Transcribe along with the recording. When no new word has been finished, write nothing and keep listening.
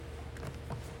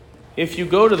If you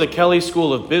go to the Kelley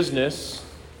School of Business,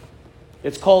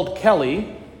 it's called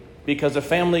Kelley because a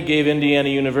family gave Indiana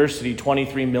University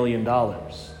 $23 million.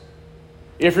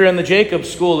 If you're in the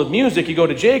Jacobs School of Music, you go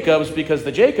to Jacobs because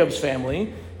the Jacobs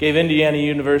family gave Indiana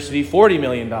University $40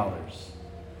 million.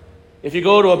 If you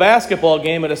go to a basketball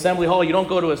game at Assembly Hall, you don't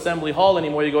go to Assembly Hall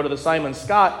anymore, you go to the Simon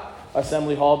Scott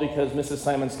Assembly Hall because Mrs.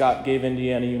 Simon Scott gave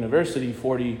Indiana University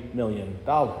 $40 million.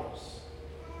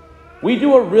 We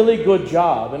do a really good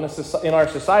job in our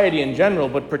society in general,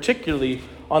 but particularly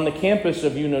on the campus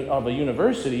of a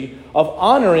university, of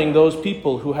honoring those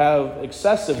people who have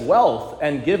excessive wealth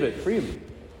and give it freely.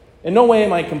 In no way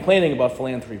am I complaining about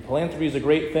philanthropy. Philanthropy is a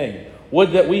great thing.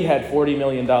 Would that we had $40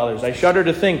 million. I shudder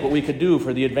to think what we could do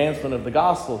for the advancement of the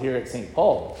gospel here at St.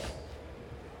 Paul's.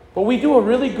 But we do a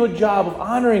really good job of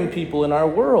honoring people in our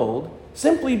world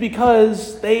simply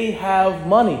because they have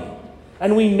money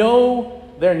and we know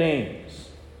their names.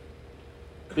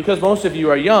 Because most of you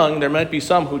are young, there might be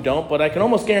some who don't, but I can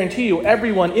almost guarantee you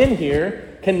everyone in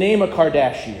here can name a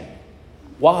Kardashian.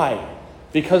 Why?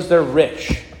 Because they're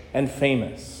rich and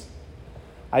famous.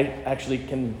 I actually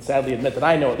can sadly admit that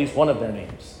I know at least one of their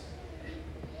names.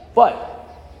 But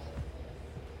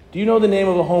do you know the name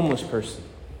of a homeless person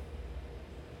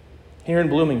here in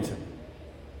Bloomington?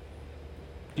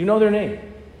 Do you know their name?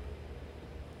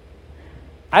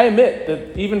 I admit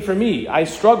that even for me, I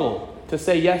struggle to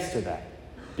say yes to that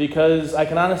because I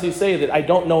can honestly say that I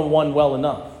don't know one well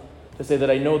enough to say that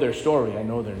I know their story, I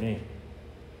know their name.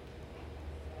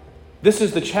 This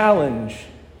is the challenge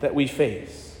that we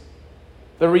face.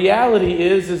 The reality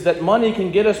is that money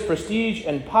can get us prestige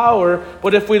and power,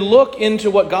 but if we look into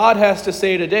what God has to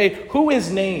say today, who is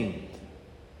named?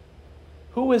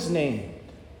 Who is named?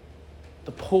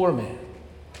 The poor man.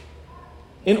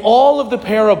 In all of the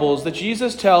parables that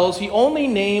Jesus tells, he only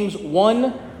names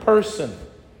one person,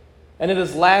 and it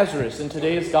is Lazarus in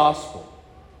today's gospel.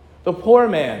 The poor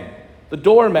man, the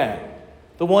doormat,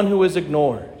 the one who is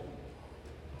ignored.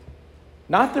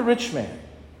 Not the rich man.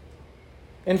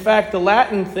 In fact, the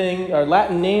Latin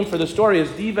name for the story is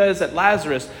Dives et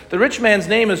Lazarus. The rich man's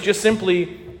name is just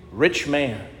simply rich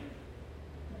man.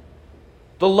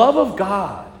 The love of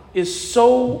God is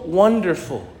so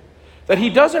wonderful that he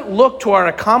doesn't look to our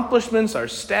accomplishments, our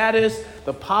status,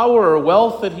 the power or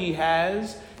wealth that he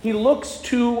has. He looks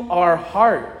to our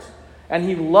heart, and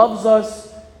he loves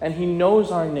us, and he knows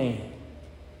our name.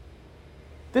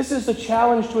 This is the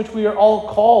challenge to which we are all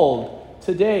called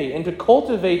today, and to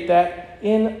cultivate that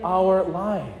in our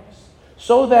lives,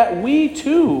 so that we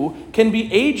too can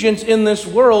be agents in this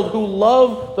world who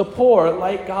love the poor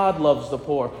like God loves the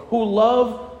poor, who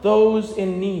love those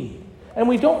in need. And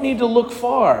we don't need to look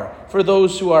far for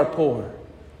those who are poor.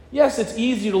 Yes, it's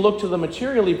easy to look to the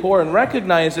materially poor and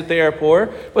recognize that they are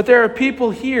poor, but there are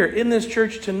people here in this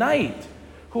church tonight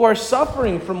who are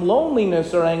suffering from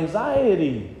loneliness or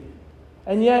anxiety.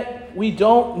 And yet we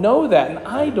don't know that, and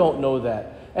I don't know that.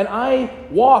 And I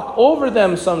walk over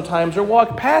them sometimes or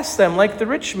walk past them like the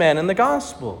rich man in the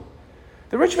gospel.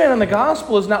 The rich man in the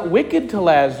gospel is not wicked to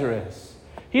Lazarus.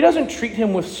 He doesn't treat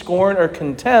him with scorn or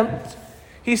contempt.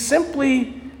 He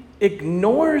simply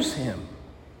ignores him.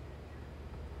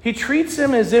 He treats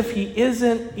him as if he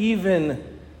isn't even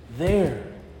there.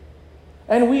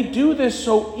 And we do this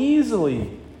so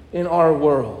easily in our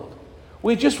world.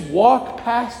 We just walk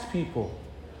past people.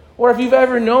 Or if you've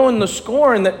ever known the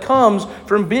scorn that comes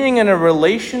from being in a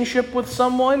relationship with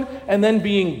someone and then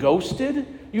being ghosted,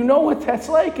 you know what that's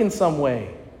like in some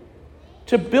way.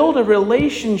 To build a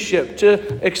relationship,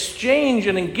 to exchange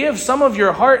and give some of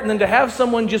your heart, and then to have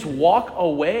someone just walk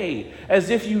away as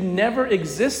if you never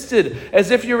existed, as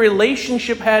if your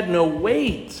relationship had no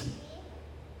weight.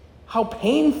 How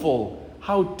painful,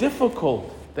 how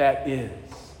difficult that is.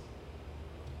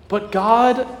 But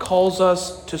God calls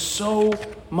us to so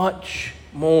much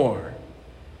more.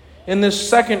 In this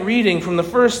second reading from the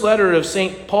first letter of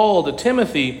St. Paul to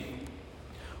Timothy,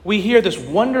 we hear this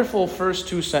wonderful first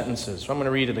two sentences. So I'm going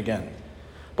to read it again.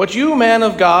 But you, man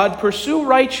of God, pursue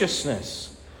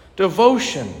righteousness,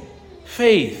 devotion,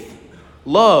 faith,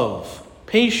 love,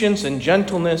 patience, and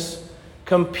gentleness.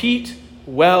 Compete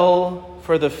well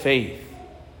for the faith.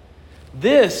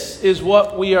 This is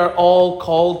what we are all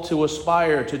called to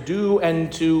aspire to do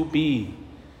and to be.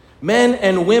 Men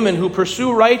and women who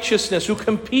pursue righteousness, who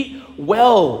compete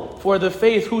well for the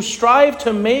faith, who strive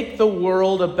to make the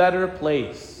world a better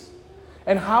place.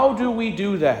 And how do we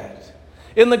do that?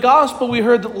 In the gospel, we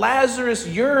heard that Lazarus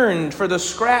yearned for the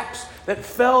scraps that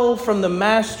fell from the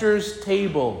master's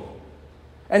table.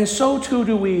 And so too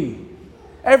do we.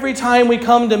 Every time we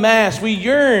come to Mass, we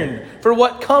yearn for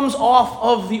what comes off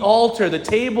of the altar, the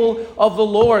table of the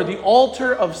Lord, the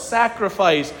altar of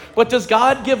sacrifice. But does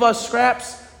God give us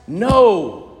scraps?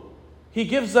 No. He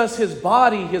gives us his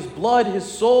body, his blood, his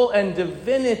soul, and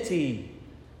divinity.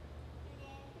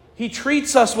 He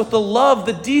treats us with the love,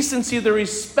 the decency, the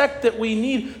respect that we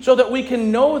need so that we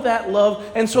can know that love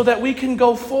and so that we can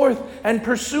go forth and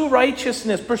pursue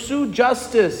righteousness, pursue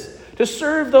justice, to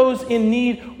serve those in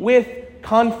need with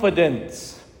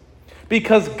confidence.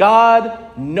 Because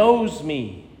God knows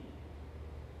me.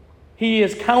 He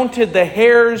has counted the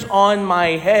hairs on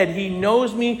my head. He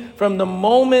knows me from the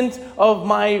moment of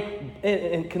my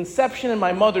conception in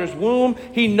my mother's womb.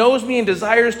 He knows me and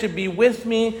desires to be with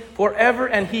me forever,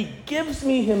 and he gives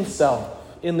me himself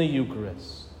in the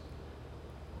Eucharist.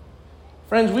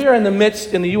 Friends, we are in the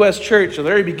midst, in the U.S. Church, the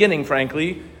very beginning,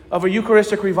 frankly, of a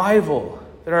Eucharistic revival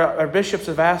that our bishops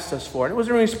have asked us for. And it was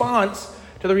in response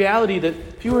to the reality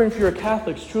that fewer and fewer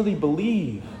Catholics truly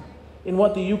believe in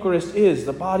what the Eucharist is,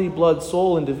 the body, blood,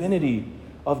 soul, and divinity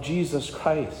of Jesus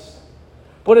Christ.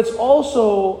 But it's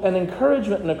also an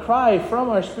encouragement and a cry from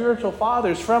our spiritual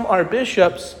fathers, from our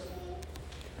bishops,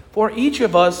 for each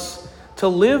of us to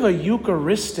live a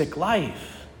Eucharistic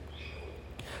life.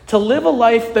 To live a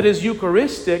life that is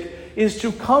Eucharistic is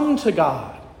to come to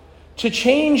God, to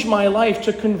change my life,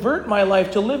 to convert my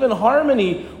life, to live in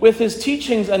harmony with his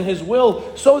teachings and his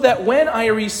will, so that when I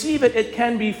receive it, it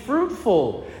can be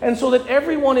fruitful, and so that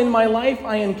everyone in my life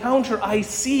I encounter, I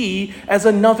see as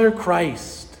another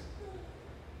Christ.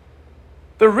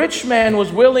 The rich man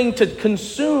was willing to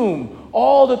consume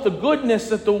all that the goodness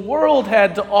that the world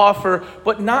had to offer,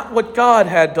 but not what God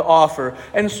had to offer.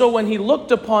 And so when he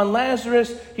looked upon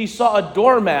Lazarus, he saw a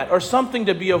doormat or something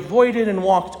to be avoided and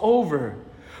walked over.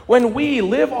 When we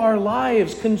live our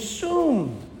lives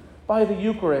consumed by the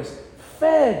Eucharist,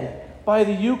 fed by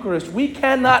the Eucharist, we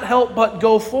cannot help but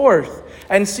go forth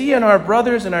and see in our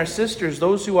brothers and our sisters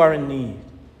those who are in need.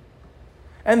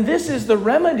 And this is the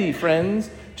remedy, friends,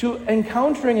 to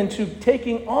encountering and to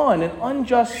taking on an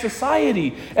unjust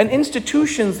society and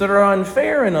institutions that are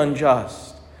unfair and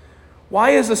unjust.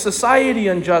 Why is a society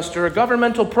unjust, or a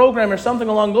governmental program or something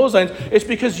along those lines? It's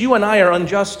because you and I are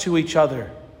unjust to each other.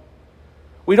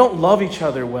 We don't love each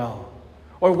other well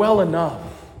or well enough.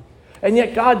 And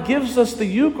yet God gives us the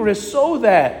Eucharist so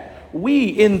that we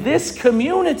in this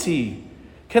community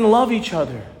can love each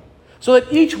other. So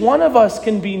that each one of us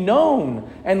can be known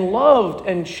and loved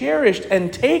and cherished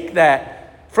and take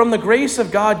that from the grace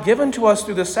of God given to us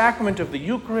through the sacrament of the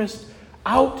Eucharist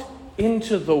out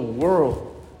into the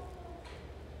world.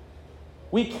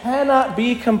 We cannot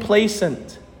be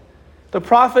complacent. The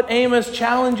prophet Amos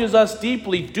challenges us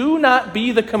deeply. Do not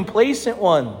be the complacent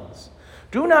ones.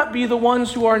 Do not be the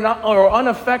ones who are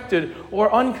unaffected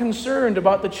or unconcerned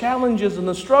about the challenges and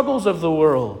the struggles of the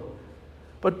world.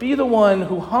 But be the one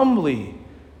who humbly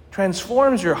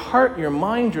transforms your heart, your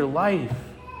mind, your life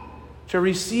to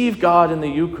receive God in the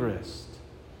Eucharist.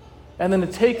 And then to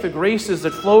take the graces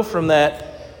that flow from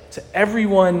that to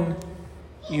everyone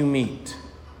you meet.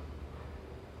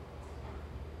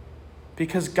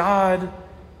 Because God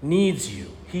needs you.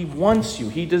 He wants you.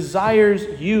 He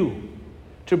desires you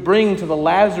to bring to the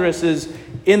Lazaruses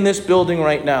in this building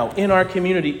right now, in our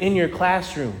community, in your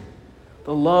classroom,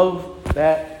 the love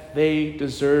that they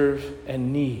deserve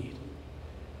and need.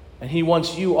 And he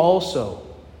wants you also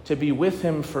to be with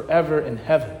him forever in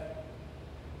heaven.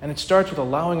 And it starts with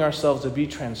allowing ourselves to be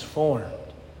transformed,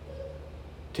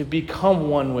 to become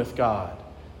one with God,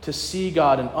 to see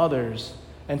God in others,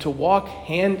 and to walk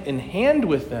hand in hand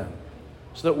with them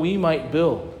so that we might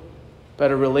build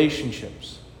better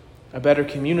relationships, a better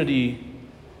community,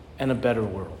 and a better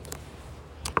world.